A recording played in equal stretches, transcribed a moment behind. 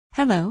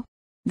Hello,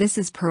 this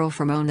is Pearl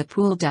from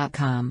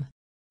ownthepool.com.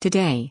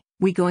 Today,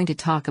 we're going to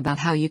talk about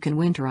how you can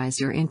winterize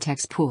your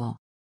Intex pool.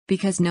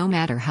 Because no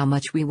matter how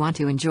much we want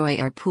to enjoy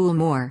our pool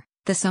more,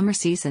 the summer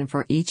season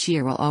for each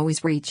year will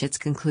always reach its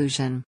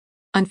conclusion.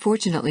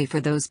 Unfortunately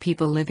for those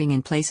people living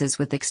in places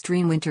with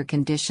extreme winter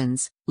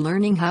conditions,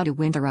 learning how to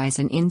winterize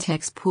an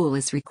Intex pool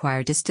is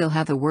required to still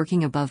have a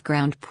working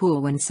above-ground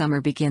pool when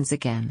summer begins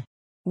again.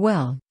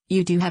 Well,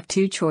 you do have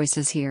two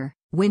choices here: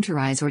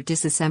 winterize or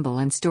disassemble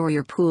and store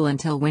your pool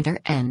until winter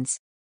ends.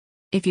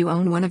 If you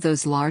own one of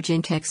those large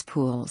Intex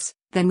pools,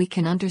 then we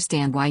can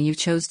understand why you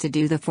chose to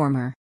do the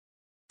former.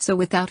 So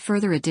without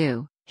further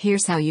ado,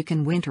 here's how you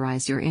can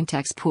winterize your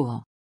Intex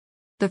pool.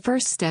 The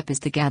first step is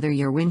to gather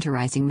your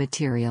winterizing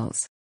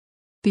materials.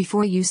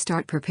 Before you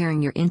start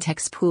preparing your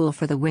Intex pool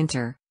for the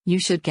winter, you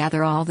should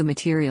gather all the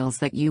materials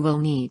that you will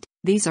need.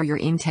 These are your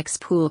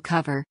Intex pool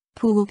cover,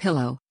 pool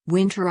pillow,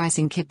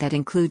 winterizing kit that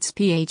includes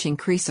pH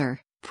increaser,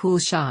 pool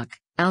shock,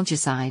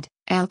 algicide,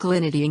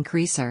 alkalinity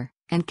increaser,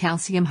 and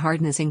calcium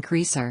hardness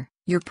increaser,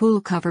 your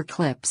pool cover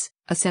clips,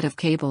 a set of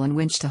cable and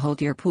winch to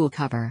hold your pool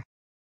cover.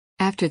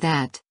 After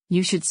that,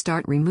 you should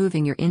start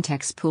removing your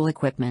Intex pool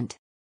equipment.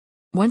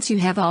 Once you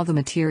have all the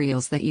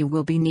materials that you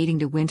will be needing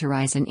to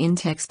winterize an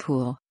Intex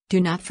pool, do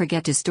not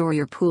forget to store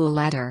your pool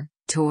ladder,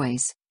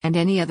 toys, and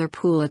any other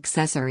pool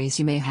accessories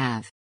you may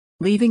have.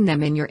 Leaving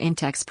them in your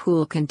Intex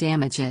pool can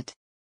damage it.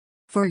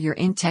 For your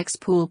Intex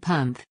pool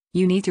pump,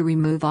 you need to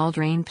remove all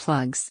drain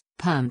plugs,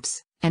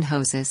 pumps, and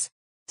hoses.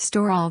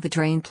 Store all the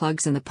drain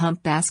plugs in the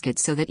pump basket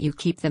so that you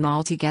keep them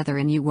all together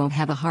and you won't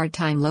have a hard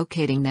time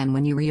locating them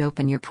when you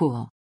reopen your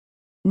pool.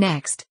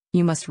 Next,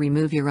 you must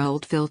remove your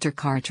old filter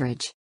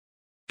cartridge.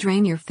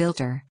 Drain your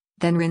filter,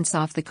 then rinse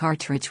off the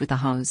cartridge with a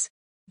hose.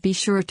 Be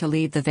sure to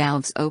leave the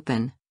valves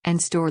open,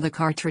 and store the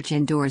cartridge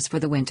indoors for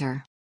the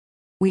winter.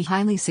 We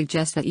highly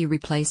suggest that you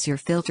replace your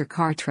filter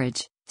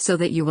cartridge, so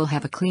that you will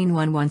have a clean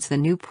one once the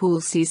new pool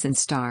season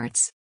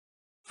starts.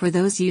 For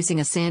those using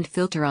a sand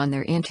filter on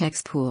their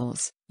Intex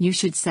pools, you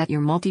should set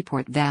your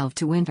multiport valve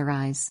to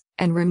winterize,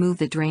 and remove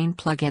the drain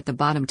plug at the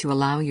bottom to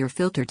allow your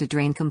filter to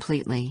drain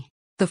completely.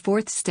 The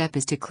fourth step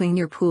is to clean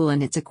your pool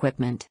and its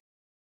equipment.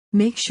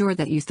 Make sure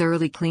that you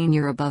thoroughly clean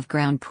your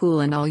above-ground pool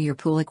and all your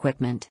pool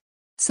equipment.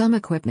 Some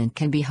equipment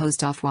can be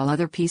hosed off while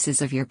other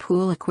pieces of your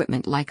pool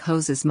equipment like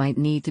hoses might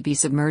need to be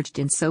submerged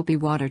in soapy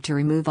water to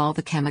remove all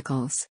the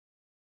chemicals.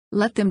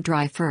 Let them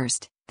dry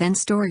first, then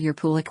store your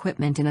pool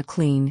equipment in a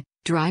clean,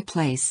 dry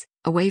place,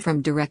 away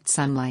from direct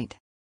sunlight.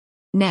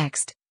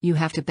 Next, you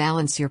have to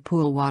balance your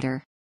pool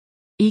water.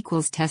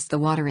 Test the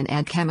water and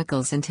add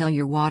chemicals until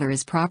your water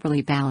is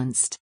properly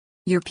balanced.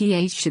 Your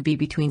pH should be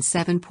between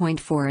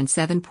 7.4 and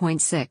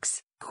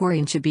 7.6,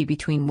 chlorine should be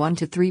between 1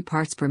 to 3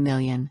 parts per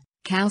million,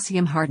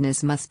 calcium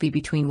hardness must be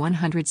between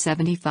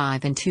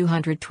 175 and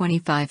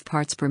 225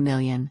 parts per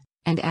million,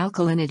 and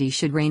alkalinity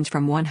should range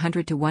from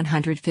 100 to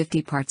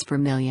 150 parts per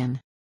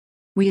million.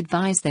 We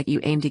advise that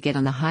you aim to get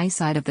on the high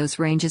side of those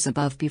ranges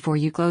above before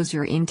you close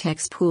your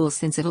Intex pool,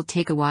 since it'll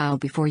take a while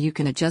before you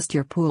can adjust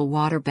your pool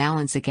water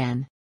balance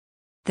again.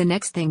 The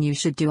next thing you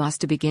should do is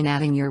to begin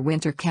adding your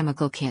winter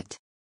chemical kit.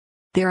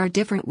 There are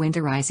different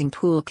winterizing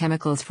pool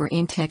chemicals for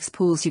Intex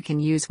pools you can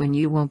use when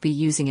you won't be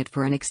using it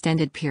for an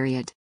extended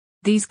period.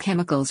 These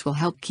chemicals will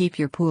help keep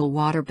your pool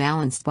water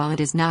balanced while it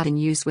is not in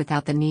use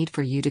without the need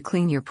for you to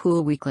clean your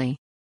pool weekly.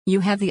 You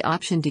have the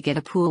option to get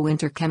a pool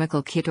winter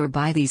chemical kit or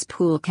buy these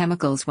pool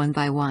chemicals one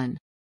by one.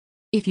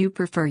 If you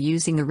prefer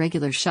using the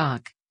regular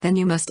shock, then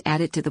you must add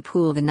it to the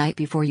pool the night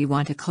before you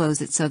want to close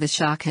it so the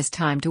shock has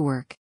time to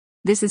work.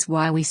 This is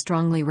why we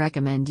strongly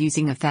recommend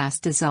using a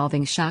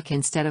fast-dissolving shock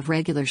instead of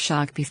regular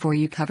shock before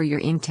you cover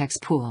your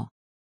Intex pool.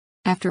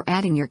 After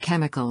adding your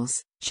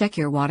chemicals, check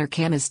your water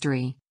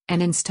chemistry,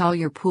 and install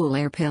your pool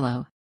air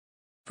pillow.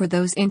 For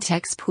those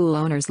Intex pool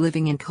owners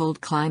living in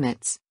cold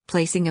climates,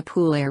 placing a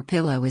pool air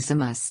pillow is a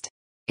must.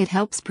 It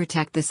helps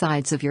protect the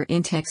sides of your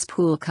Intex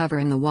pool cover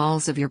and the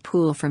walls of your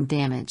pool from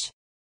damage.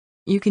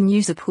 You can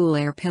use a pool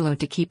air pillow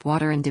to keep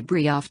water and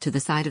debris off to the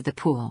side of the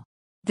pool.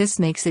 This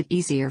makes it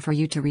easier for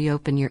you to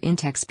reopen your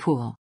Intex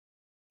pool.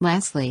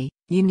 Lastly,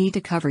 you need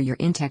to cover your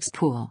Intex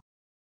pool.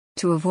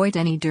 To avoid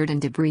any dirt and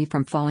debris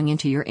from falling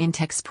into your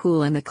Intex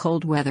pool and the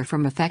cold weather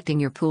from affecting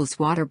your pool's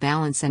water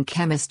balance and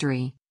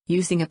chemistry,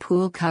 using a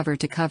pool cover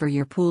to cover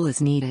your pool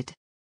is needed.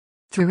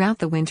 Throughout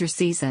the winter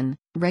season,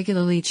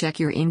 regularly check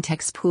your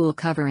Intex pool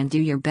cover and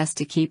do your best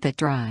to keep it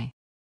dry.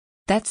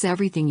 That's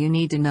everything you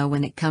need to know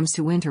when it comes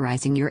to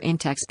winterizing your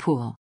Intex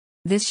pool.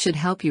 This should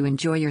help you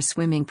enjoy your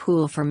swimming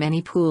pool for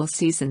many pool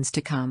seasons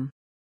to come.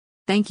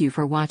 Thank you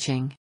for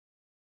watching.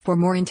 For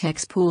more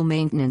Intex pool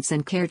maintenance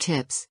and care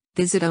tips,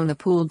 visit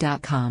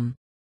ownthepool.com.